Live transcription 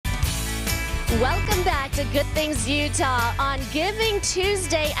Welcome back to Good Things Utah on Giving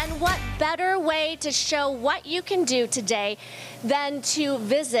Tuesday, and what better way to show what you can do today than to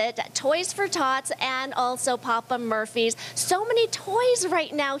visit Toys for Tots and also Papa Murphy's. So many toys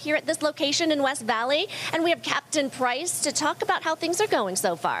right now here at this location in West Valley, and we have Captain Price to talk about how things are going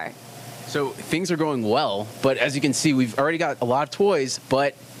so far. So things are going well, but as you can see, we've already got a lot of toys,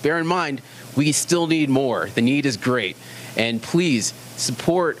 but bear in mind, we still need more. The need is great. And please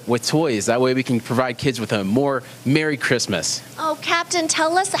support with toys. That way we can provide kids with a more Merry Christmas. Oh, Captain,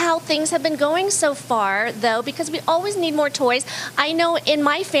 tell us how things have been going so far, though, because we always need more toys. I know in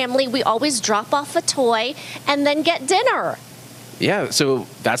my family, we always drop off a toy and then get dinner. Yeah, so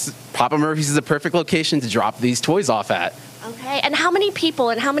Papa Murphy's is a perfect location to drop these toys off at. Okay, and how many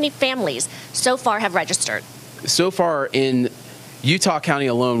people and how many families so far have registered? So far in Utah County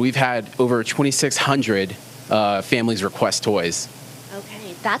alone, we've had over 2,600 families request toys.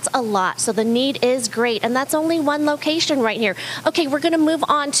 Okay, that's a lot. So the need is great, and that's only one location right here. Okay, we're going to move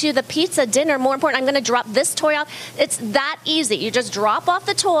on to the pizza dinner. More important, I'm going to drop this toy off. It's that easy. You just drop off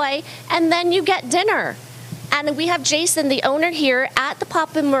the toy, and then you get dinner. And we have Jason, the owner here at the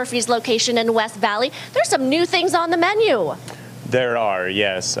Papa Murphy's location in West Valley. There's some new things on the menu. There are,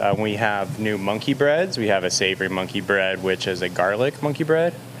 yes. We have new monkey breads. We have a savory monkey bread, which is a garlic monkey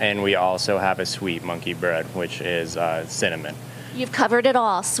bread. And we also have a sweet monkey bread, which is cinnamon. You've covered it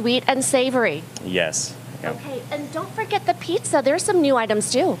all, sweet and savory. Yes. Yep. Okay, and don't forget the pizza. There's some new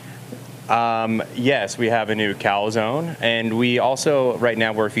items too. Yes, we have a new calzone. And we also, right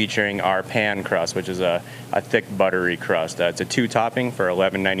now, we're featuring our pan crust, which is a thick buttery crust. It's a 2-topping for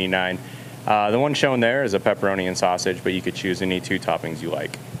 $11.99. The one shown there is a pepperoni and sausage, but you could choose any 2 toppings you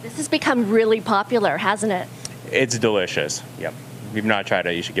like. This has become really popular, hasn't it? It's delicious. Yep. If you've not tried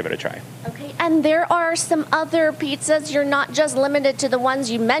it, you should give it a try. Okay, and there are some other pizzas. You're not just limited to the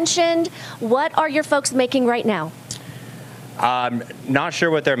ones you mentioned. What are your folks making right now? Not sure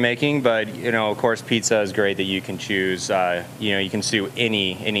what they're making, but of course, pizza is great that you can choose. You can do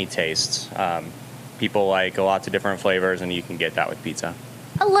any tastes. People like lots of different flavors, and you can get that with pizza.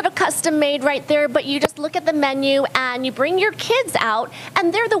 A little custom made right there, but you just look at the menu and you bring your kids out,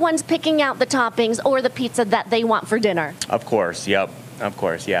 and they're the ones picking out the toppings or the pizza that they want for dinner. Of course, yep, of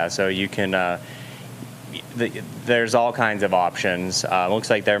course, yeah. So you can. There's all kinds of options. Looks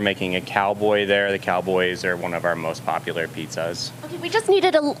like they're making a cowboy there. The cowboys are one of our most popular pizzas. Okay, we just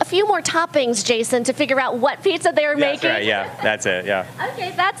needed a few more toppings, Jason, to figure out what pizza they're making. That's right, yeah, that's it, yeah.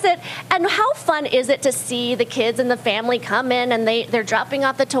 Okay, that's it. And how fun is it to see the kids and the family come in and they're dropping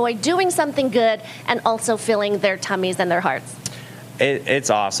off the toy, doing something good, and also filling their tummies and their hearts? It's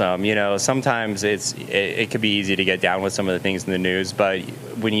awesome. Sometimes it could be easy to get down with some of the things in the news, but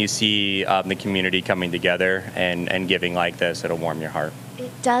when you see the community coming together and giving like this, it'll warm your heart. It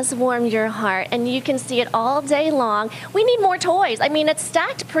does warm your heart, and you can see it all day long. We need more toys. I mean, it's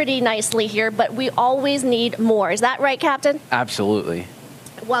stacked pretty nicely here, but we always need more. Is that right, Captain? Absolutely.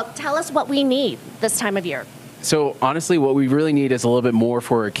 Well, tell us what we need this time of year. So honestly, what we really need is a little bit more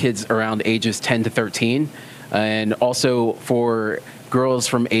for kids around ages 10 to 13. And also for girls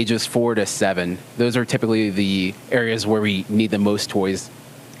from ages 4 to 7. Those are typically the areas where we need the most toys.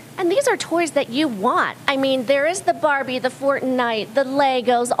 And these are toys that you want. I mean, there is the Barbie, the Fortnite, the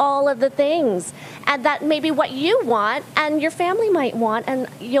Legos, all of the things. And that may be what you want and your family might want, and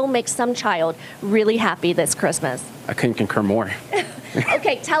you'll make some child really happy this Christmas. I couldn't concur more.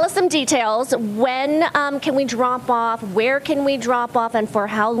 Okay, tell us some details. When can we drop off? Where can we drop off, and for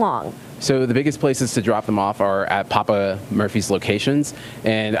how long? So the biggest places to drop them off are at Papa Murphy's locations,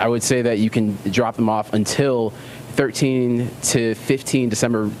 and I would say that you can drop them off until 13 to 15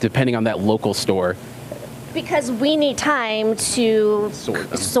 December, depending on that local store. Because we need time to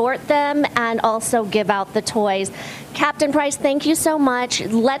sort them and also give out the toys. Captain Price, thank you so much.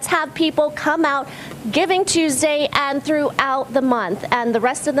 Let's have people come out Giving Tuesday and throughout the month, and the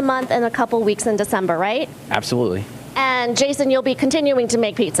rest of the month and a couple weeks in December, right? Absolutely. And Jason, you'll be continuing to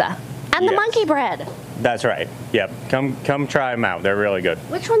make pizza. And the monkey bread. That's right. Yep. Come try them out. They're really good.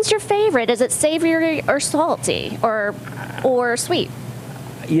 Which one's your favorite? Is it savory or salty or sweet?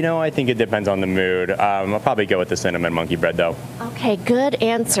 I think it depends on the mood. I'll probably go with the cinnamon monkey bread, though. Okay, good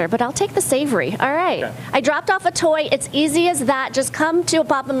answer, but I'll take the savory. All right. Okay. I dropped off a toy. It's easy as that. Just come to a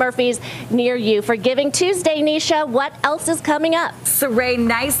Papa Murphy's near you for Giving Tuesday. Nisha, what else is coming up? Saray,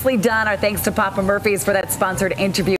 nicely done. Our thanks to Papa Murphy's for that sponsored interview.